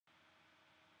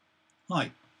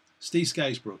Hi, Steve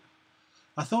Scagebrook.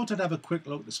 I thought I'd have a quick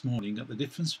look this morning at the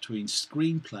difference between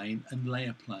screen plane and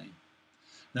layer plane.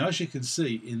 Now, as you can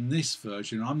see in this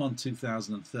version, I'm on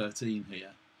 2013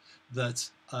 here, that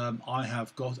I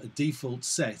have got a default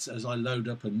set as I load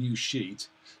up a new sheet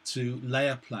to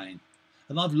layer plane,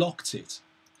 and I've locked it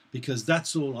because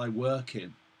that's all I work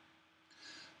in.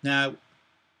 Now,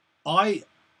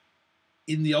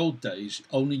 in the old days,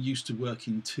 only used to work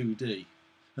in 2D,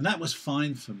 and that was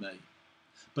fine for me.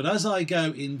 But as I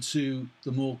go into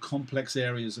the more complex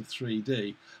areas of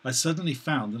 3D, I suddenly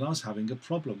found that I was having a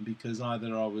problem because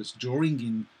either I was drawing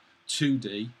in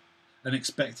 2D and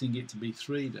expecting it to be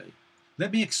 3D.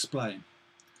 Let me explain.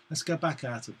 Let's go back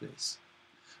out of this.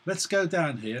 Let's go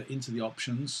down here into the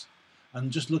options and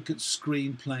just look at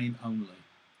screen plane only.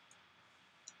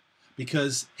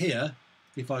 Because here,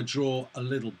 if I draw a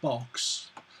little box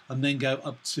and then go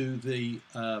up to the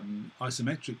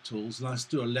isometric tools and I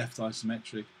do a left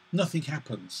isometric, nothing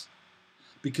happens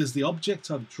because the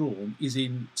object I've drawn is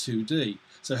in 2D.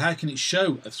 So how can it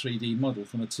show a 3D model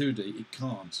from a 2D? It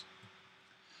can't.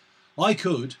 I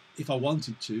could, if I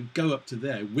wanted to, go up to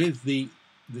there with the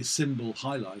symbol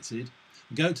highlighted,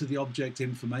 go to the object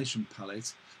information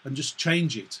palette and just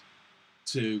change it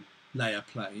to layer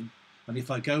plane. And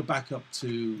if I go back up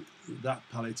to that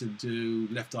palette and do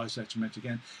left isometric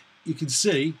again, you can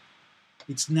see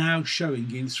it's now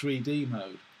showing in 3D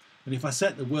mode. And if I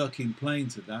set the working plane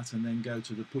to that and then go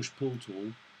to the push-pull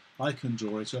tool, I can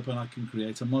draw it up and I can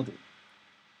create a model.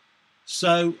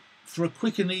 So for a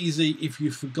quick and easy, if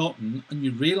you've forgotten and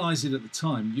you realise it at the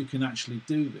time, you can actually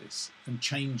do this and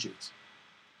change it.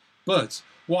 But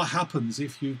what happens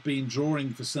if you've been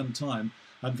drawing for some time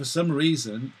and for some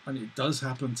reason, and it does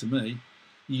happen to me,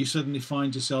 you suddenly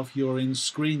find yourself you're in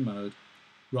screen mode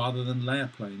rather than layer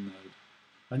plane mode,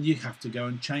 and you have to go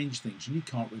and change things and you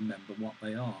can't remember what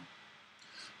they are.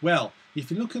 Well, if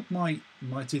you look at my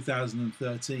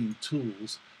 2013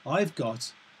 tools, I've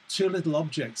got two little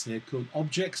objects here called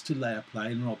objects to layer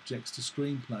plane and objects to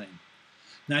screen plane.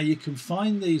 Now you can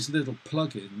find these little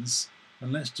plugins,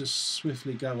 and let's just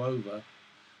swiftly go over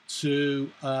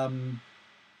to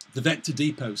the Vector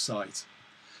Depot site.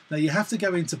 Now you have to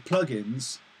go into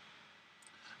plugins,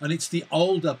 and it's the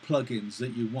older plugins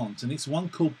that you want, and it's one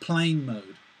called plane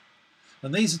mode.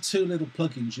 And these are two little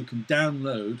plugins you can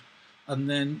download and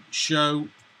then show.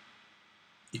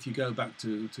 If you go back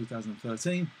to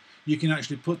 2013, you can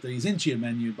actually put these into your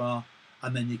menu bar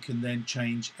and then you can then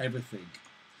change everything.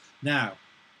 Now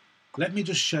let me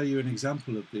just show you an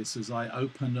example of this as I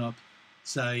open up,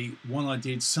 say, one I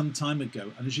did some time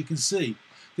ago, and as you can see,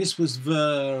 this is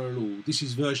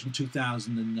version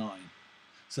 2009.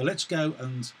 So let's go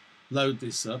and load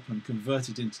this up and convert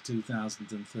it into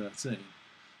 2013.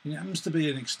 It happens to be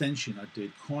an extension I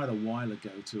did quite a while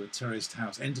ago to a terraced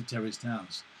house, end of terraced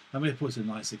house, and we put a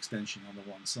nice extension on the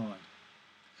one side.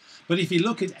 But if you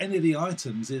look at any of the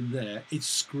items in there, it's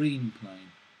screen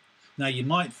plane. Now you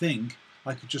might think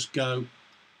I could just go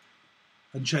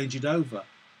and change it over,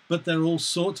 but there are all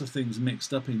sorts of things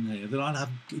mixed up in here that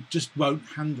it just won't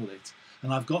handle it,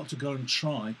 and I've got to go and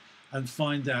try and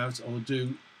find out, or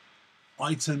do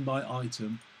item by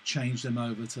item, change them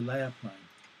over to layer plane,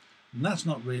 and that's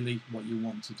not really what you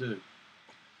want to do.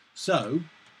 So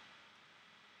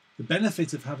the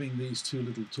benefit of having these two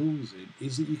little tools in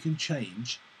is that you can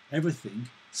change everything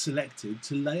selected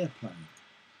to layer plane.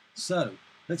 So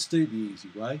let's do it the easy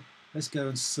way. Let's go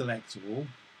and select all,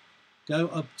 go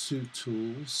up to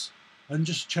tools and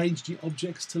just change the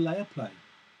objects to layer plane,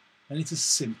 and it's as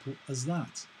simple as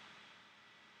that.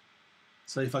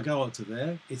 So if I go up to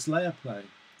there, it's layer plane.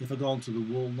 If I go onto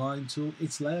the wall line tool,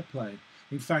 it's layer plane.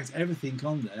 In fact, everything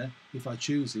on there, if I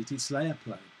choose it, it's layer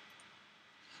plane.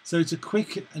 So it's a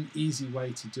quick and easy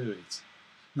way to do it.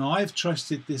 Now I've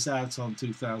tested this out on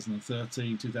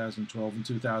 2013, 2012 and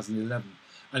 2011,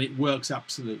 and it works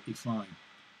absolutely fine.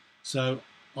 So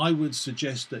I would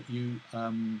suggest that you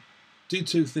do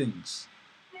two things.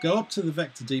 Go up to the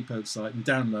Vector Depot site and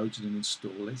download it and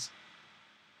install it.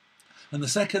 And the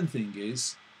second thing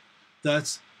is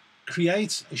that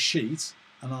create a sheet,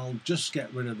 and I'll just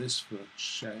get rid of this for a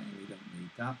shame, we don't need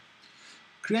that.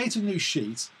 Create a new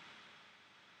sheet,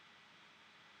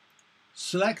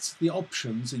 select the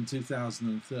options in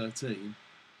 2013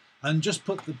 and just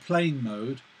put the plane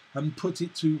mode and put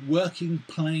it to working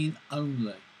plane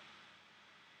only.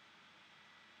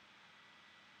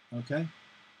 Okay,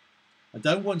 I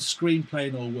don't want screen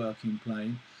plane or working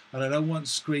plane, and I don't want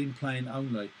screen plane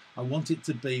only. I want it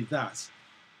to be that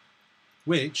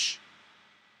which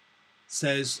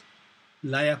says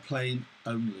layer plane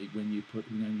only when you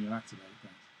activate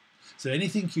that. So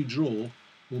anything you draw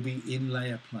will be in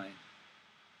layer plane.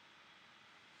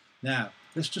 Now,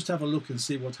 let's just have a look and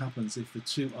see what happens if the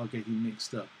two are getting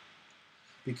mixed up.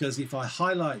 Because if I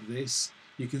highlight this,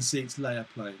 you can see it's layer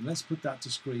plane. Let's put that to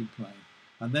screen plane.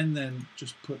 And then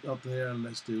just put up there, and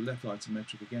let's do left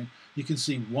isometric again. You can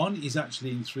see one is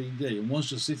actually in 3D and one's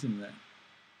just sitting there.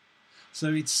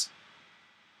 So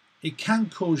it can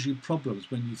cause you problems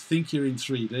when you think you're in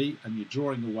 3D and you're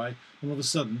drawing away, and all of a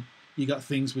sudden you got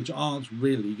things which aren't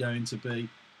really going to be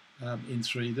in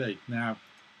 3D. Now,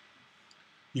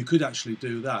 you could actually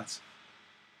do that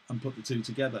and put the two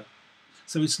together.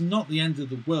 So it's not the end of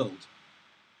the world,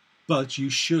 but you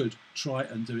should try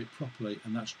and do it properly,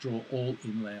 and that's draw all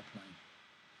in layer plane.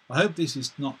 I hope this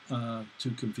is not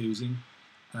too confusing,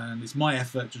 and it's my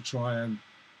effort to try and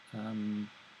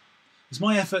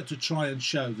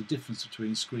show the difference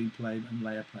between screen plane and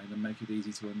layer plane and make it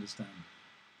easy to understand.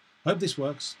 I hope this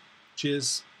works.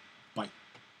 Cheers.